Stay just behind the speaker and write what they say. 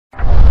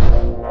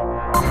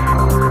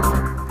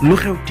lu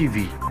xew TV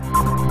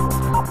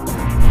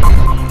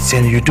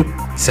seen YouTube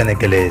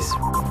sénégalaise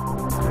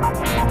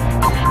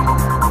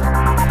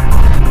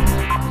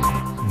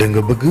da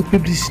nga bëgg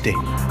publicité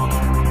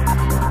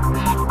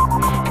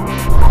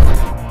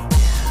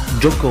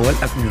jokkowal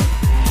ak ñun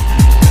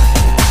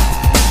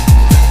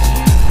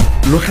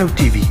lu xew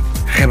TV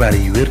xibaar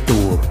yi wér te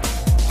wóor.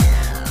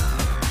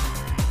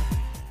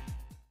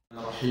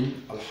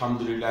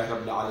 alhamdulillahi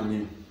rabbil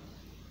alamin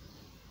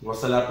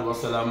wasalaatu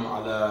wasalaamu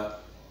ala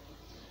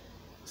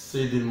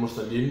sayyidil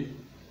mursalin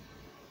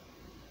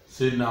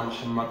sayyidina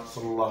muhammad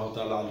sallallahu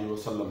taala alayhi wa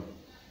sallam.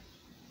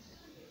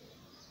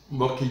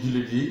 mbokki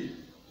jullit yi,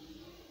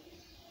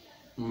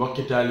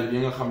 mbokki taalib yi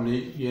nga xam ni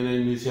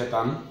yéen ñuy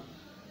seetaan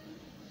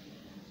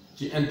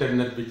ci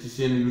internet bi ci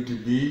seen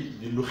YouTube bi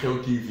di lu xew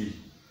TV,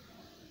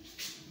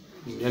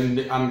 ngeen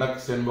di ànd ak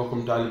seen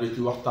mbokkum taalibe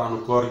ci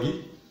waxtaanu koor gi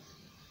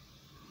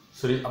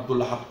Sëriñ Abdou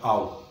Lahad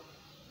Aw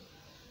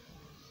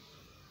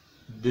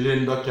di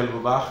leen ndokkeel bu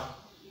baax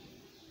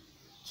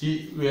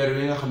ci weer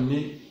wi nga xam ni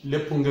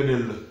lépp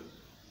ngëneel la,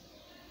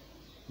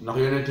 ndax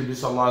yonent bi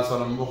sallallahu alayhi wa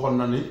sallam waxoon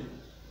na ni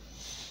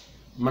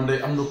man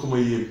day am na ku ma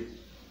yéem.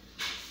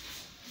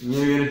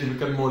 ñëw yonent bi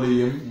kat moo la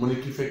yéem mu ne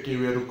ki fekkee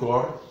weeru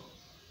koor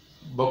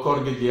ba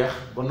koor gi jeex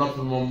ba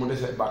noppi moom mu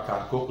desee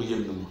bàkkaar kooku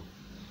yéem na ma.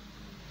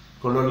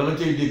 kon loolu la nga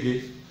cay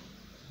déggee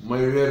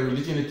mooy weer wi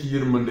li ci nekk ci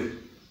yërmande,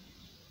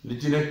 li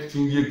ci nekk ci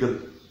njéggal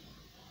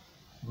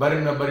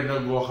bari na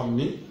boo xam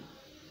ni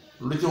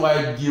lu ci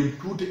waaye jéem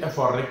tuuti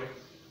effort rek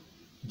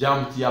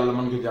jaam ci yàlla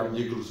mën nga jaam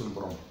njéggalu suñu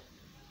borom,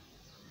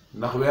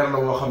 ndax weer la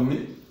woo xam ni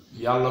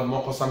yàlla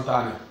moo ko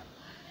santaane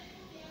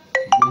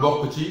mu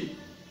bokk ci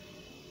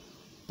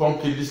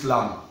ponki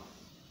lislaam.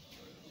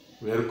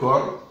 weeru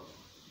koor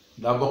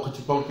daa bokk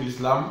ci ponki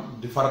lislaam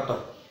di farata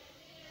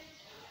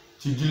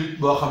ci jullit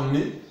boo xam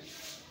ni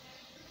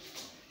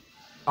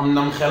am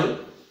nam xel,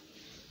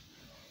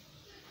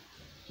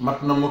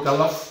 mat na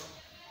mukallaf,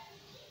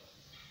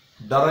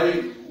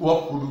 daray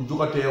wopp du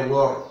jugatee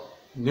woor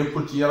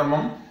nekkul ci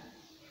yaramam,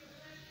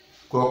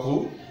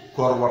 kooku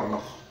koor war na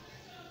ko.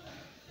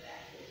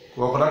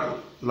 kooku nag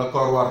la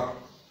koor war.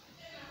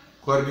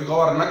 koor gi ko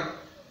war nag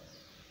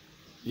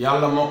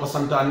yàlla moo ko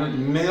santaane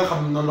ni nga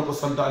xam ne noonu la ko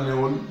santaane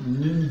woon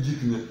nit ñi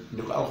jiit ña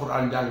ni ko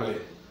alxuraan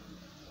jàngale.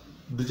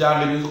 du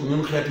jàng ni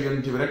ñun xeetu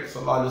yonent bi rek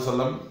sallallahu alayhi wa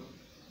sallam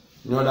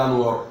ñoo daan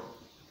woor,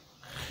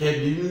 xeet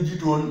yi ñu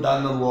jiitu woon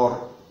daan na woor.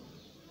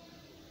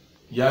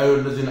 yaa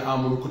ayyuhal lazina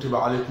amanu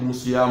kutiba alaykumu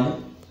siyaamu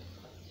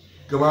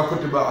kama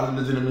kutiba alal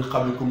lazina min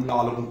qablikum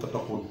la'allakum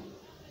tattaqun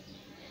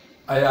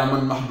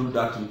ayaaman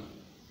mahduudaatin.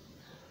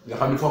 nga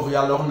xam ne foofu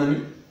yàlla wax na ni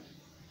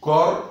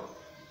koor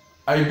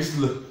ay bis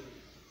la,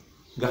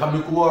 nga xam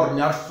ne ku woor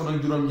ñaar fan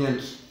ak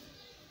juróom-ñeent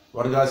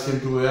war ngaa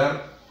séentu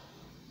weer.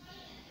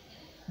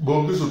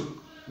 boo gisut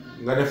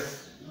nga def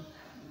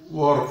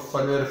woor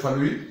fanweeri fan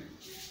wi,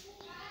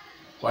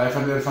 waaye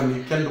fanweeri fan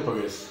yi kenn du ko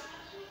wees.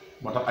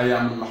 moo tax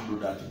ayaaman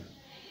mahduudaatin.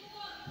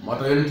 moo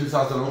tax Yonent bi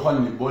saa sallam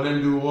waxoon ni boo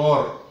leen di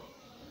woor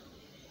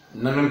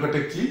na ngeen ko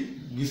teg ci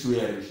gis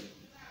weer wi,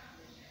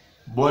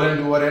 boo leen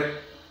di woreet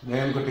na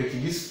ngeen ko teg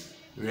ci gis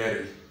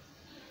weer wi.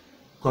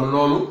 kon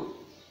loolu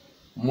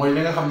mooy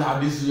li nga xam ne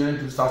hadiis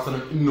Yonent bi saa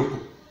sallam indi na ko.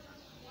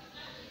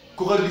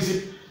 ku ko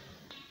gisit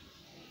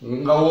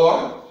nga woor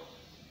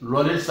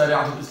loolu it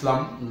sariyaatul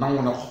islaam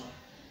nangu na ko,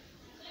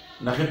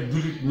 ndax it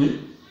jullit ñi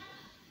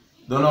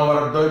danoo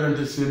war a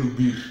doylante seenu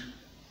biir,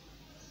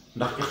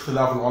 ndax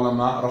ixtilaaful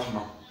ulamaa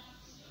rahma.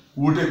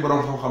 wuuteeg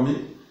boroom xam-xam yi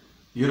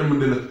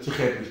yërmande la ci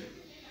xeet bi.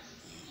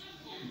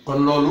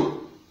 kon loolu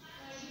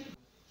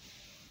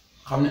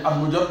xam ni at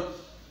mu jot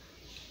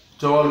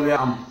coowal wee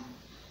am,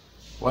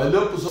 waaye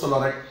lépp solo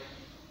rek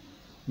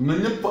na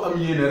ñépp am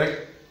yéene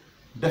rek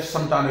def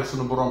santaane ak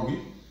sunu borom gi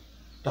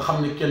te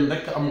xam ni kenn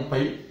rekk amu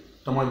pay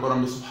te mooy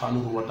borom bi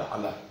subhanahu wa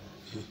ta'ala.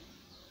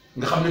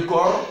 nga xam ni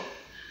koor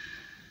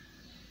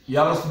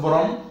yàlla su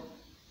borom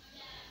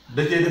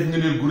da cee def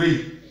ngëneel gu rëy,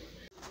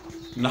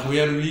 ndax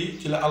weer wi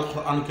ci la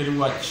alquran karim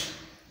wàcc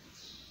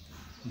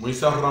muy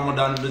sahru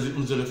ramadan allazi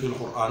unzila fi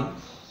alquran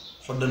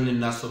hudan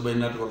linnas wa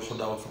bayyinatin wal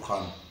huda wal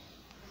furqan.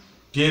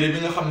 téere bi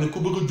nga xam ne ku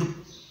bëgg a jub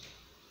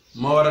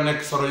moo war a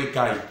nekk sa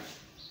royukaay,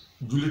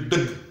 jullit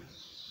dëgg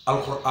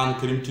alquran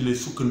karim ci lay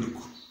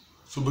sukkandiku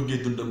su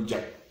bëggee dundam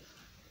jag.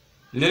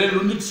 leneen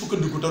lu nit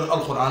sukkandiku te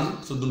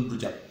alquran sa dund du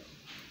jag,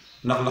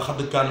 ndax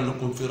laqad kaana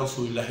lakum fi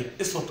rasulillahi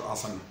uswatun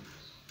hasana.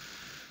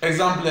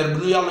 exemplaire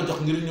bi nu yàlla jox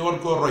ngir ñu war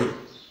koo roy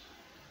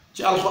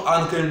ci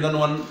alxuraan karim lan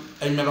wan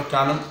ay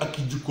melokaanam ak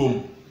i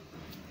jikkoom,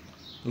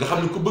 nga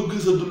xam ne ku bëgg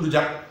sa dund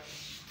jag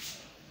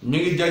mi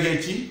ngi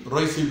jagee ci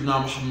roy sayyidina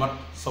muhammad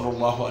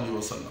sallallahu alayhi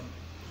wa sallam,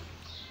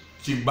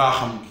 ci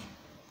baaxam gi,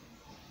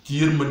 ci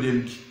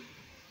yërmandeem gi,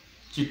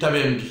 ci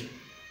tabeem gi,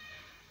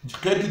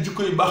 xeeti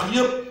jikko yu baax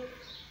yépp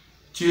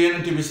ci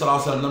yonent bi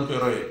sallallahu alayhi wa sallam lañ koy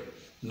royee,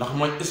 ndax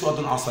mooy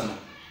uswatun hasana.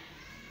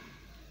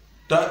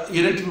 te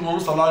yonent bi moom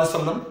sallallahu alayhi wa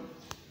sallam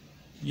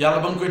yàlla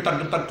ba nga koy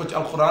tagg ko ci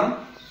alxuraan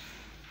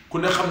ku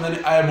ne xam na ni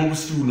aaya boobu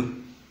siiw na,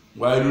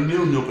 waaye lu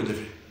néew ñoo ko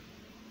defee.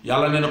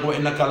 yàlla nee na ko wa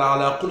innaka la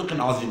ala xuluqin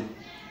azim,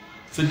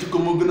 sa jikko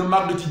moo gën a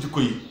màgg ci jikko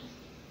yi.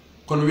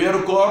 kon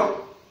weeru koor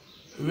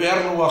weer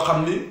la woo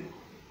xam ni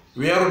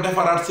weeru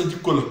defaraat sa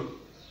jikko la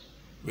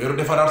weeru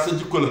defaraat sa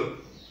jikko la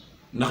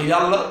ndax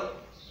yàlla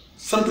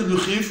sant ñu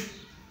xiif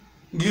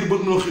ngir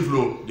bëgg ñoo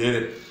xiifloo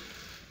déedéet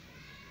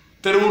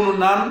terewunu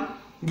naan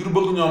ngir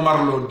bëgg ñoo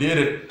marloo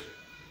déedéet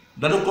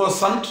dana koo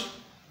sant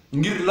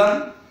ngir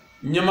lan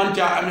ña man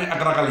caa amee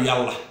ak ragal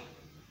yàlla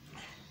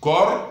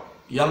koor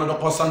yàlla da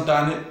koo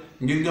santaane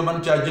ngir nga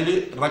mën caa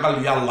jële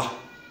ragal yàlla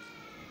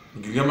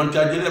ngir nga mën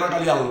caa jële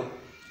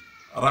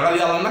ragal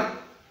yàlla nag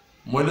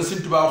mooy la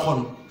Sëñ Tuubaa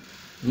waxoon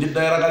nit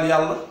day ragal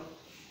yàlla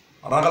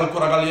ragal ku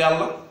ragal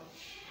yàlla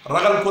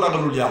ragal ku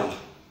ragalul yàlla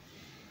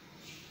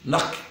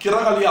ndax ki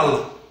ragal yàlla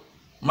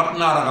mat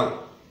naa ragal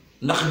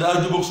ndax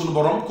daa jubóog suñu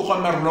borom ku ko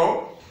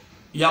merloo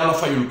yàlla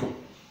fayul ko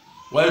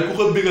waaye ku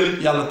ko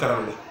bégalit yàlla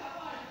teral la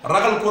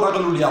ragal ku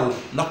ragalul yàlla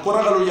ndax ku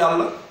ragalul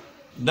yàlla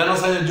dana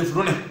sañ a jëf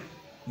lu ne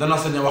dana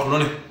sañ a wax lu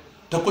ne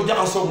te ku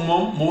jaxasoog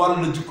moom mu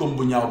wàllu la jikkoom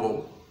bu ñaaw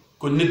boobu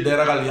kon nit day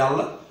ragal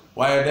yàlla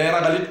waaye day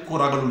ragalit ku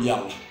ragalul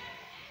yàlla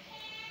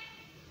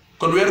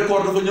kon weeru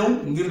koor dafa ñëw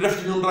ngir def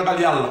ci ñun ragal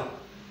yàlla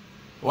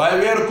waaye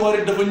weeru koor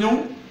it dafa ñëw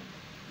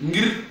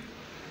ngir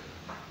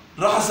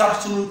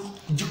raxasaat suñu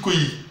jikko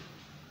yi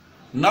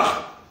ndax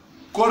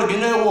koor gi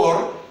ngay woor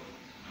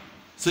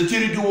sa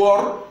cëri di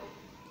woor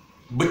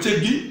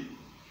bëccëg gi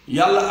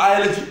yàlla aay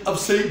la ci ab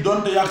sëy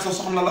donte yaag sa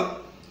soxna la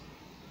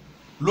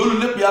loolu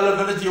lépp yàlla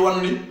dana ci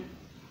wan ni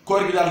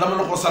koor gi daal dama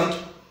la ko sant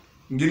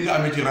ngir nga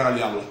amee ci ragal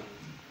yàlla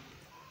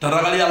te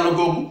ragal yàlla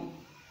googu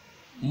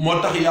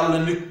moo tax yàlla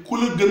ni ku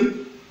la gën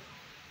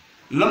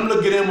lam la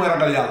gënee mooy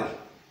ragal yàlla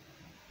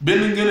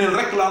benn ngëneel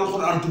rek la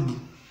alxuraan tudd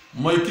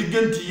mooy ki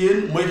gën ci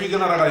yéen mooy ki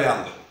gën a ragal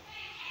yàlla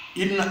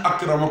inna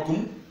akramakum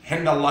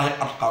indallahi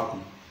atqaakum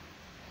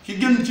ki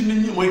gën ci nit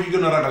ñi mooy ki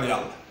gën a ragal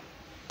yàlla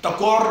te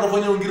koor dafa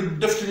ñëw ngir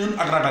def ci ñun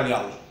ak ragal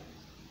yàlla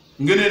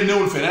ngëneel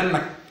newul feneen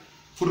nag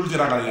fu dul ci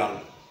ragal yàlla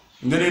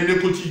ngëneel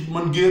nekkul ci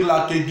man géer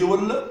laa kay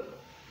géwal la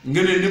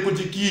ngëneel nekkul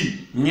ci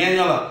kii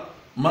ñeeña la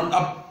man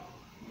ab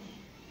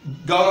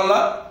gawla la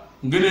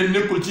ngëneel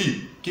nekkul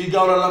ci kii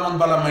gawla la man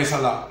bala may sa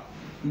laa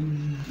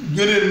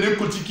ngëneel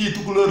nekkul ci kii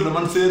tukulóor la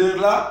man séeréer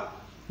laa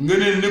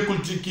ngëneel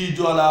nekkul ci kii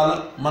joolaa la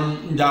man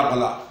njaaba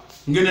laa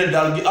ngëneel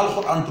daal gi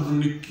alxuraan tudd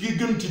ni ki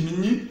gën ci nit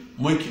ñi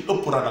mooy ki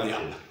ëpp ragal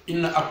yàlla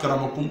inna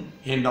akramakum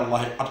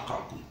indallahi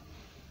atqaakum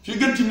ki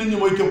gën ci nit ñi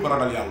mooy ki ëpp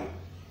ragal yàlla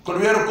kon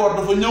weeru koor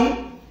dafa ñëw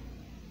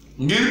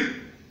ngir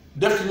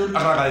def ci ñun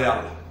ak ragal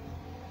yàlla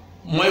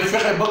mooy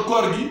fexe ba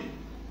koor gi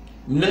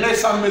ni ngay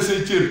sàmmee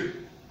say cër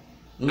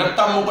nga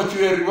tàmm ko ci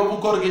weer bi ba bu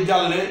koor gi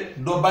jàllee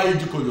doo bàyyi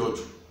jikko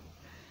jooju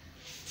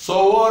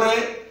soo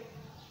wooree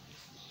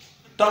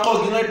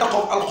taxaw gi ngay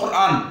taxaw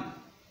alquran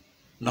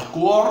ndax ku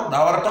woor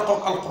daa war a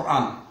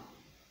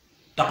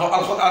taxaw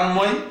alquran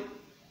mooy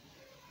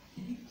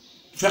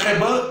fexe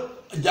ba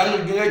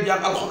jàng gi ngay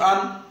jàng alquran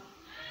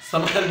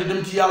sam xel di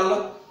dem ci yàlla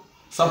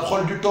sam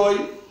xol di tooy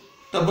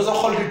te ba sa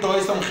xol di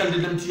tooy sam xel di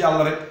dem ci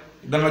yàlla rek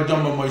da nga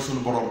jomba mooy sunu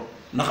borom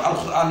ndax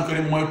alquran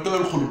karim mooy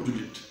tooyal xolub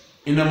jullit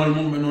innamal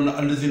mu'minuuna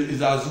allazina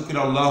iza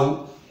zukira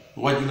allahu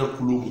wajilat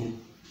qulubuhum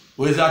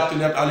wa iza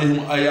tuliyat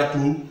alayhim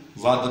ayatuhu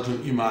zaadathum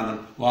imaanan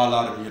wa ala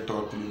rabbihim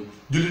yatawakkaluun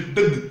jullit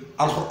dëgg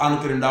alquran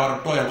karim daa war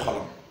a tooyal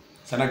xolam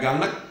Sénégal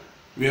nag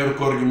weeru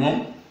koor gi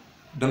moom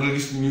da nga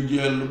gis ñu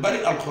jël lu bari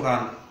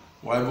alquran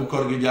waaye bu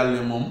koor gi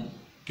jàllee moom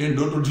kenn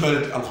dootul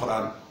dooleti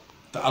alquran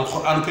te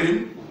alquran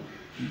karim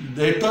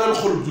day tooyal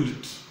xolub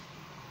jullit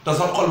te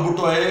sa xol bu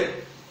tooyee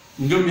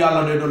ngëm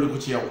yàlla day dolli ko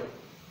ci yow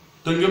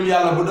te ngëm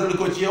yàlla bu dolli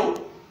ko ci yow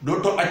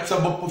dootoo aj sa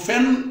bopp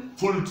fenn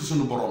ful ci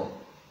suñu borom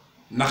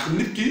ndax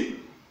nit ki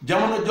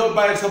jamono joo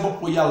bàyyi sa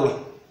bopp yàlla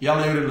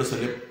yore la sa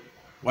lépp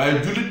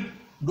waaye jullit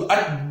du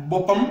aj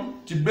boppam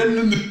ci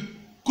benn nit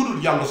ku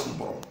dul yàlla suñu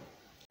borom.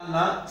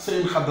 naa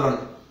seen xadran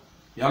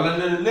yàlla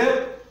ne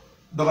lépp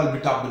dogal bi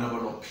tàbbi na ba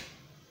noppi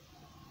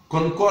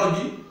kon koor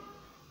gi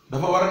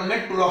dafa war a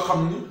nekk loo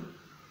xam ni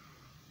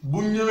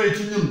bu ñëwee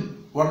ci ñun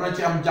war na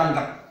ci am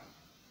jàngat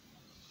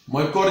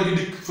mooy koor gi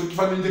dikk fukki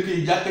fan yu njëkk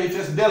yi jàkka yi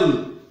fees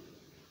dell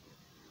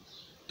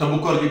te bu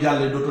koor gi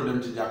jàllee dootoo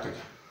dem ci jàkka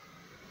ja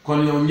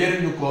kon yow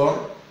njëriñu koor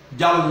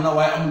jàll na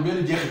waaye amul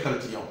benn jeexital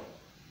ci yow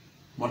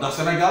moo tax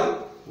Sénégal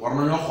war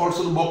nañoo xool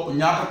suñu bopp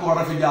ñaata koor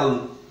a fi jàll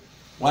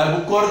waaye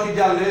bu koor gi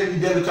jàllee ñu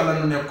dellu ca la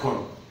ñu nekkoon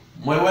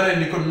mooy wane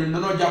ni kon ñun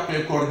dañoo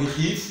jàppee koor gi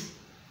xiif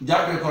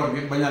jàppee koor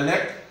gi bañ a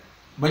lekk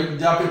bañ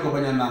jàppee ko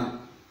bañ a naan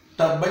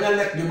te bañ a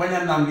lekk gi bañ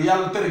a naan gi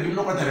yàlla tere gi mu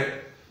na ko tere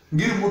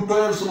ngir mu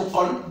tooyal suñu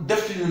xol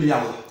def ci ñun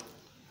yàlla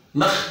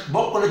ndax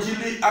bokk na ci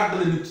liy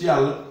àggale nit ci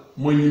yàlla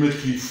mooy ñi met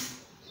xiif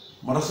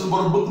moo tax suñu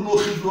borom bëgg noo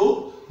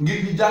xiifloo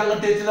ngir ñu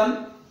jàngatee ci lan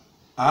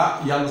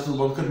yàlla suñu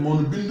borom kat moo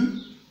nu bind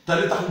te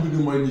li tax mu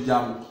bind mooy ñu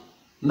jaamu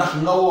ndax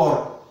nga woor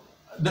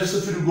def sa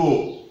frigo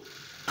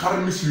xar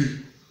mis wi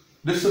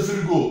def sa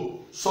frigo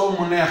soow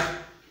mu neex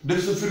def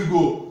sa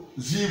frigo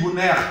jus bu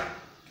neex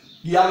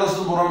yàlla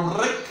suñu borom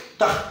rek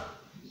tax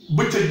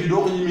bëccëg bi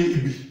doo ko ñemee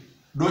ibbi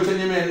doo ca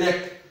ñemee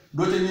lekk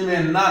doo ca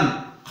ñemee naan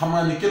xam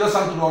nga ni ki la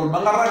sant loolu ba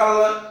nga ragal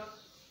la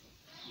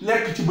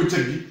lekk ci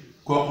bëccëg gi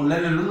kooku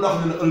leneen lu mu la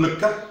wax ne la ëllëg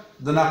kat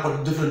danaa ko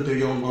jëflante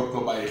yow ngoor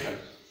ko bàyyi xel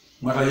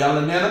moo tax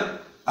yàlla nee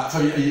na fa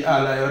bi ayyi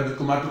aalaa'i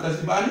rabbikumaa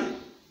tukazzibaani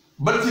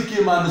ban ci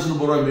kéemaan suñu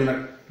borom bi nag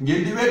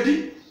ngeen di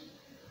weddi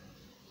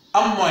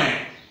am moyen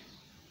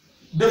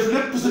def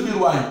lépp sa biir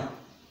waañ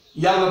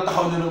yàlla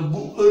taxaw ne na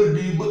bu heure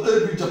bii ba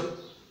heure bi jot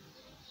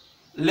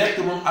lekk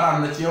moom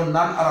araam na ci yow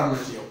naan araam na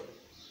ci yow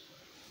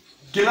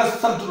ki la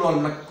sant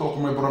lool nag kooku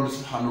mooy borom bi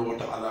subhanahu wa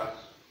taala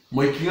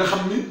mooy ki nga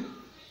xam ni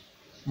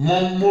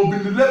moom moo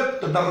bind lépp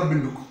te dara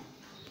bind ko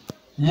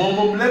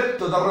moom lépp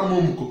te dara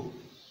moomu ko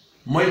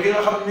mooy ki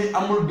nga xam ni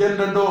amul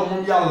dendandoo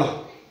moom yàlla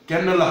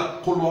kenn la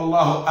qul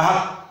wallahu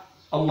ahad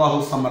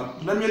allahu samad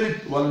lam yalid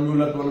walam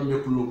yulad walam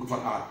yakul lahu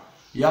kufuwan ahad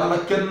yàlla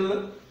kenn la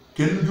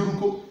kenn juru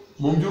ko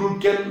moom jurul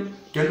kenn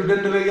du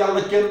dendaleeg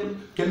yàlla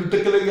kenn du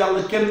tëkkaleeg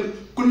yàlla kenn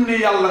kun ni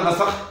yàlla nga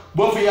sax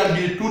boo fi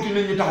yàggee tuuti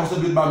nit ñi taxaw sa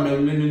biir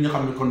bàmmeel ne nit ñi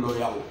xam ne kon doo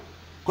yàlla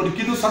kon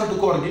ki du sant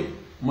koor gi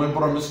mooy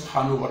borom bi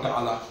subhanahu wa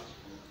taala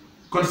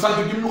kon sant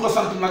gi mu ko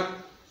sant nag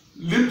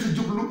lim ci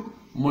jublu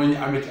mooy ñu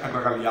amee ci ak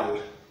ragal yàlla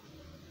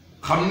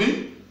xam ni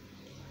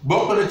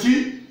bokk na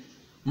ci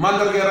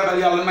màndargay ragal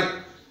yàlla nag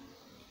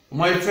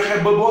mooy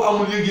fexe ba boo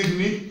amul yëg-yëg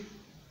ni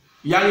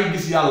yaa ngi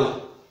gis yàlla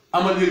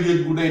amal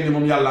yëg-yëg bu day ni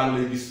moom yàllaa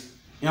ngi lay gis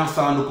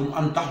ihsaanukum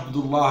an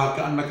ta'budullaha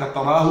ka annaka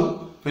taraahu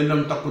fa in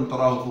lam takun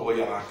taraahu fa huwa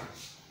yaraaka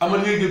amal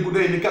yëg-yëg bu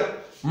day ni kat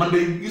man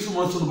day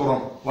gisuma suñu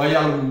borom waaye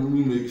yàlla moom mu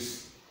ngi lay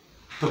gis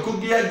te ku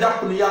yaa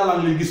jàpp ni yàllaa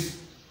ngi lay gis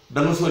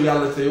da nga sóor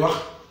yàlla say wax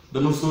da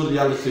nga sóor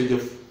yàlla say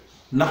jëf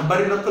ndax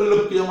bari na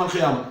ëllëg ku yamal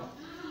xiyaam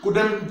ku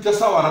dem ca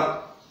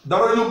sawara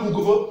dara yóbbu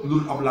ko fa lu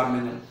dul ab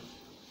làmmiñam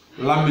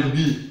làmmiñ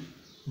bii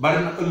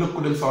bari na ëllëg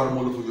ku dem sawara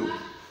moo la fa yóbbu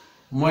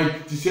mooy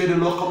ci seede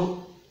loo xamul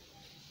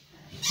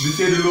di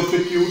seede loo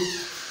fekkiwut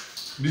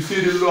di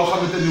seede loo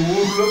xamante ni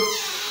wóoru la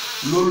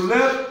loolu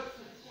lépp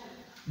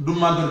du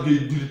màndargay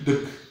jullit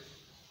dëkk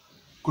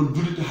kon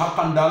jullit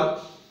xàqan daal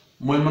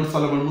mooy man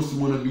salamal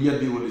muslimuna bi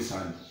yaddi wa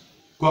lisaani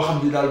koo xam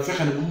ni daal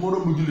fexe ne bu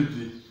moroom jullit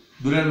yi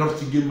du leen lor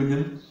ci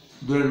gémmiñam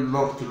du leen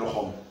lor ci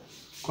loxoom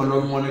kon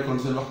loolu moo nekkoon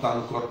seen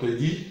waxtaanu koor tey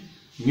jii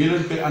ngi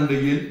leen koy ànd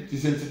ak yéen ci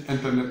seen site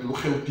internet lu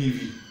xew TV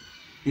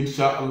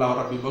insha allahu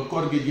rabbi ba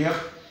koor gi jeex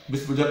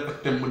bis bu jot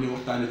ak thème bu ñuy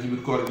waxtaane ci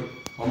biir koor gi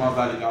wa ma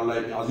zalika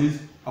ala bi aziz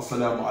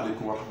assalaamu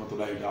aleykum wa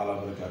rahmatullahi taala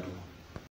wa barakatuh